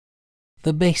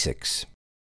The basics.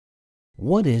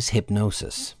 What is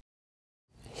hypnosis?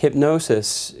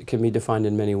 Hypnosis can be defined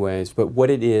in many ways, but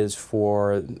what it is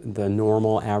for the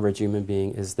normal, average human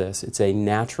being is this. It's a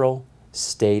natural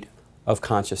state of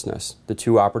consciousness. The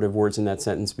two operative words in that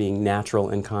sentence being natural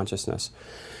and consciousness.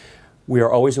 We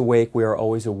are always awake, we are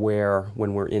always aware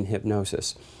when we're in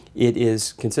hypnosis. It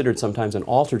is considered sometimes an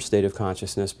altered state of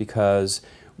consciousness because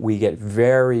we get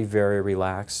very, very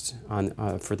relaxed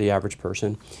for the average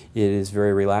person. It is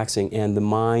very relaxing, and the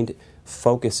mind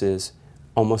focuses,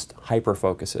 almost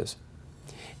hyper-focuses.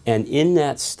 And in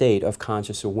that state of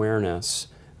conscious awareness,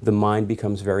 the mind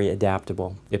becomes very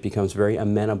adaptable. It becomes very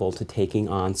amenable to taking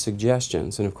on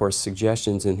suggestions. And of course,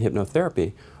 suggestions in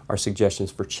hypnotherapy are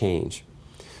suggestions for change.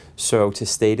 So to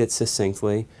state it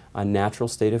succinctly, a natural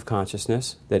state of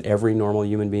consciousness that every normal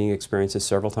human being experiences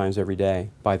several times every day,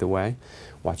 by the way.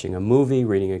 Watching a movie,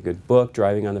 reading a good book,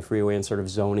 driving on the freeway and sort of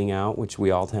zoning out, which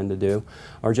we all tend to do,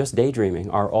 or just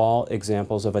daydreaming, are all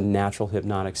examples of a natural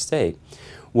hypnotic state.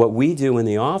 What we do in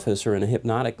the office or in a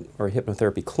hypnotic or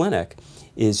hypnotherapy clinic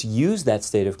is use that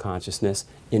state of consciousness,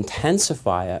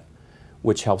 intensify it,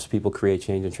 which helps people create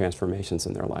change and transformations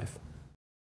in their life.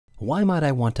 Why might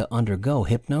I want to undergo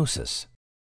hypnosis?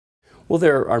 Well,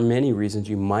 there are many reasons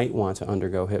you might want to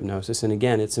undergo hypnosis. And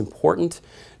again, it's important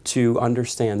to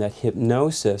understand that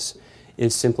hypnosis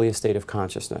is simply a state of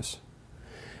consciousness.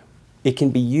 It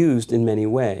can be used in many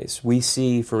ways. We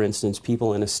see, for instance,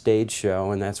 people in a stage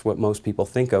show, and that's what most people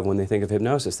think of when they think of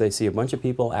hypnosis. They see a bunch of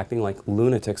people acting like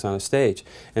lunatics on a stage.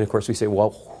 And of course we say,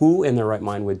 well, who in their right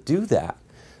mind would do that?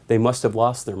 They must have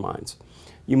lost their minds.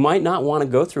 You might not want to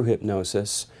go through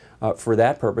hypnosis for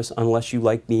that purpose unless you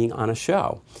like being on a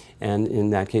show. And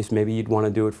in that case, maybe you'd want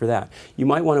to do it for that. You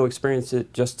might want to experience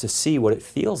it just to see what it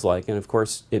feels like. And of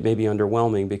course, it may be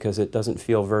underwhelming because it doesn't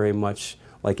feel very much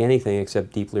like anything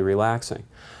except deeply relaxing.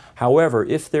 However,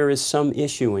 if there is some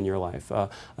issue in your life,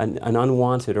 an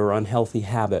unwanted or unhealthy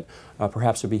habit,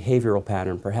 perhaps a behavioral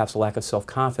pattern, perhaps a lack of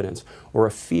self-confidence, or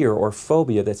a fear or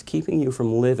phobia that's keeping you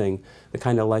from living the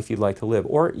kind of life you'd like to live,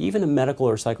 or even a medical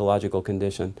or psychological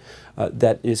condition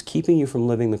that is keeping you from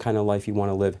living the kind of life you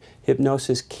want to live,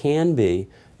 hypnosis can be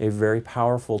a very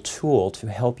powerful tool to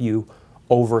help you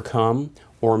overcome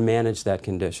or manage that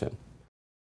condition.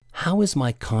 How is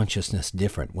my consciousness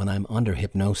different when I'm under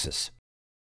hypnosis?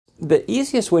 The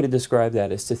easiest way to describe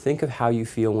that is to think of how you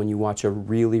feel when you watch a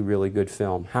really, really good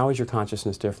film. How is your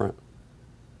consciousness different?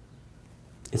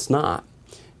 It's not.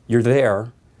 You're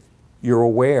there, you're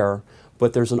aware,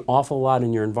 but there's an awful lot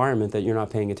in your environment that you're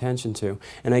not paying attention to.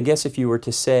 And I guess if you were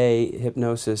to say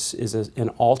hypnosis is an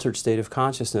altered state of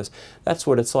consciousness, that's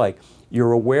what it's like.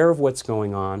 You're aware of what's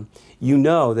going on. You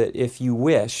know that if you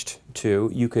wished to,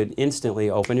 you could instantly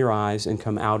open your eyes and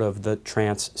come out of the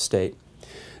trance state.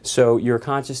 So your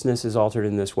consciousness is altered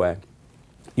in this way.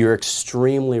 You're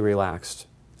extremely relaxed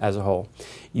as a whole.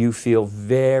 You feel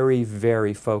very,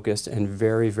 very focused and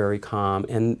very, very calm.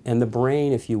 And the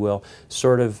brain, if you will,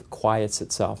 sort of quiets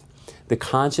itself. The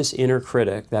conscious inner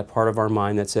critic, that part of our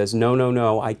mind that says, no, no,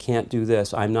 no, I can't do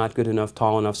this. I'm not good enough,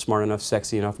 tall enough, smart enough,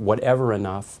 sexy enough, whatever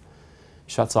enough,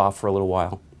 shuts off for a little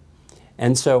while.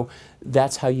 And so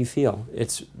that's how you feel.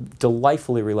 It's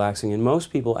delightfully relaxing. And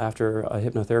most people, after a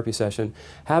hypnotherapy session,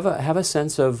 have a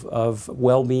sense of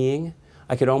well-being.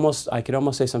 I could almost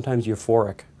say sometimes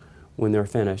euphoric when they're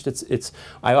finished.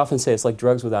 I often say it's like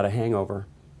drugs without a hangover,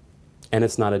 and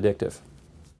it's not addictive.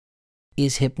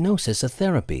 Is hypnosis a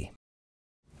therapy?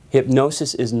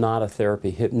 Hypnosis is not a therapy.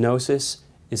 Hypnosis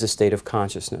is a state of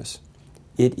consciousness.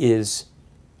 It is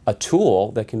a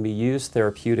tool that can be used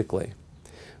therapeutically,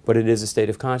 but it is a state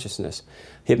of consciousness.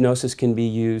 Hypnosis can be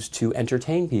used to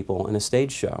entertain people in a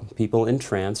stage show. People in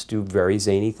trance do very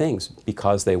zany things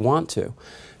because they want to.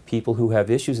 People who have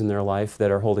issues in their life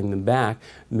that are holding them back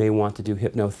may want to do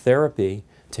hypnotherapy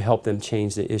to help them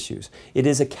change the issues. It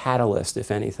is a catalyst,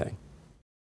 if anything.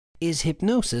 Is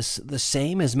hypnosis the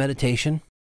same as meditation?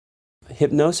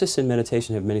 Hypnosis and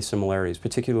meditation have many similarities,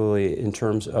 particularly in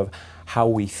terms of how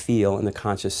we feel in the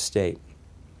conscious state.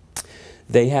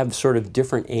 They have sort of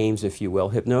different aims, if you will.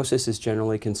 Hypnosis is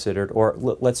generally considered, or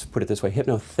let's put it this way,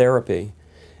 hypnotherapy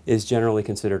is generally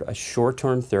considered a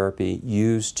short-term therapy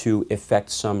used to effect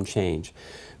some change.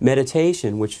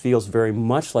 Meditation, which feels very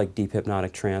much like deep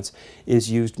hypnotic trance, is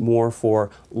used more for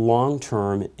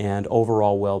long-term and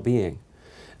overall well-being.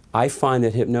 I find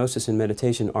that hypnosis and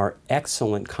meditation are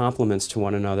excellent complements to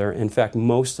one another. In fact,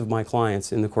 most of my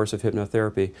clients in the course of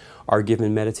hypnotherapy are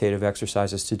given meditative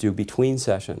exercises to do between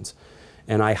sessions.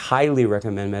 And I highly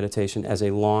recommend meditation as a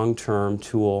long-term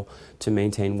tool to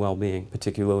maintain well-being,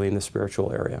 particularly in the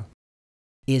spiritual area.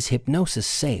 Is hypnosis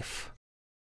safe?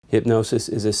 Hypnosis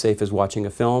is as safe as watching a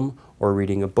film or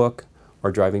reading a book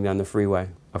or driving down the freeway.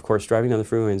 Of course, driving down the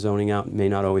freeway and zoning out may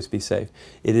not always be safe.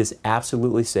 It is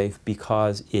absolutely safe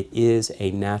because it is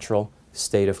a natural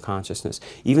state of consciousness.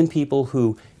 Even people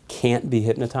who can't be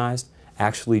hypnotized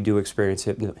actually do experience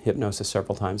hypnosis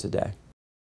several times a day.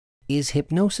 Is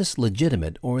hypnosis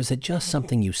legitimate, or is it just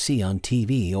something you see on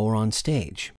TV or on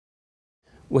stage?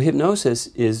 Well, hypnosis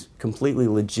is completely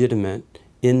legitimate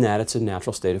in that it's a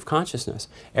natural state of consciousness.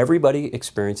 Everybody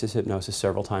experiences hypnosis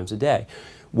several times a day.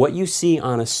 What you see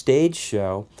on a stage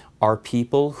show are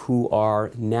people who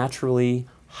are naturally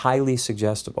highly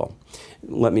suggestible.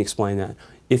 Let me explain that.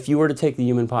 If you were to take the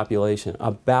human population,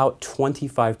 about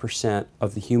 25%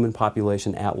 of the human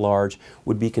population at large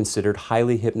would be considered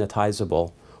highly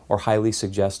hypnotizable or highly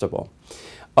suggestible.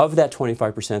 Of that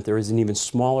 25%, there is an even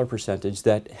smaller percentage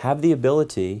that have the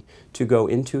ability to go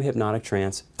into hypnotic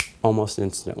trance almost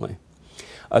instantly.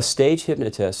 A stage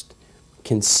hypnotist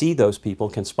can see those people,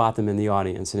 can spot them in the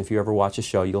audience. And if you ever watch a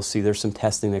show, you'll see there's some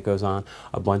testing that goes on.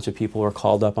 A bunch of people are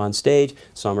called up on stage,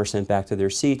 some are sent back to their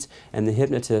seats, and the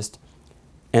hypnotist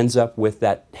ends up with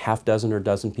that half dozen or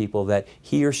dozen people that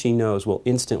he or she knows will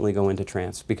instantly go into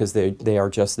trance because they are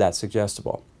just that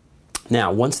suggestible.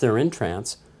 Now, once they're in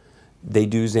trance, they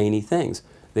do zany things.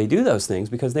 They do those things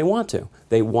because they want to.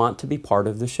 They want to be part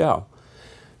of the show.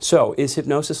 So, is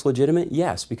hypnosis legitimate?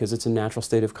 Yes, because it's a natural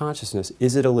state of consciousness.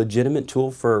 Is it a legitimate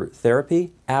tool for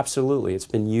therapy? Absolutely. It's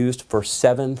been used for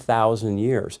 7,000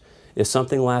 years. If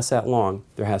something lasts that long,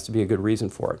 there has to be a good reason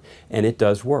for it. And it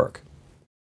does work.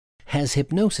 Has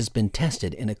hypnosis been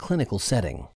tested in a clinical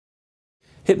setting?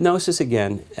 Hypnosis,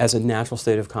 again, as a natural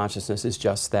state of consciousness, is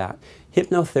just that.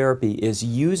 Hypnotherapy is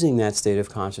using that state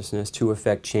of consciousness to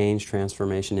effect change,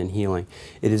 transformation, and healing.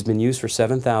 It has been used for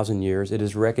 7,000 years. It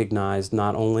is recognized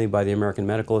not only by the American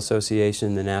Medical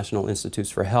Association, the National Institutes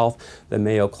for Health, the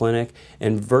Mayo Clinic,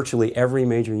 and virtually every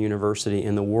major university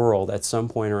in the world at some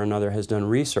point or another has done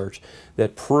research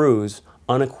that proves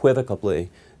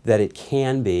unequivocally that it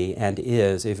can be and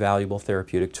is a valuable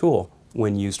therapeutic tool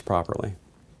when used properly.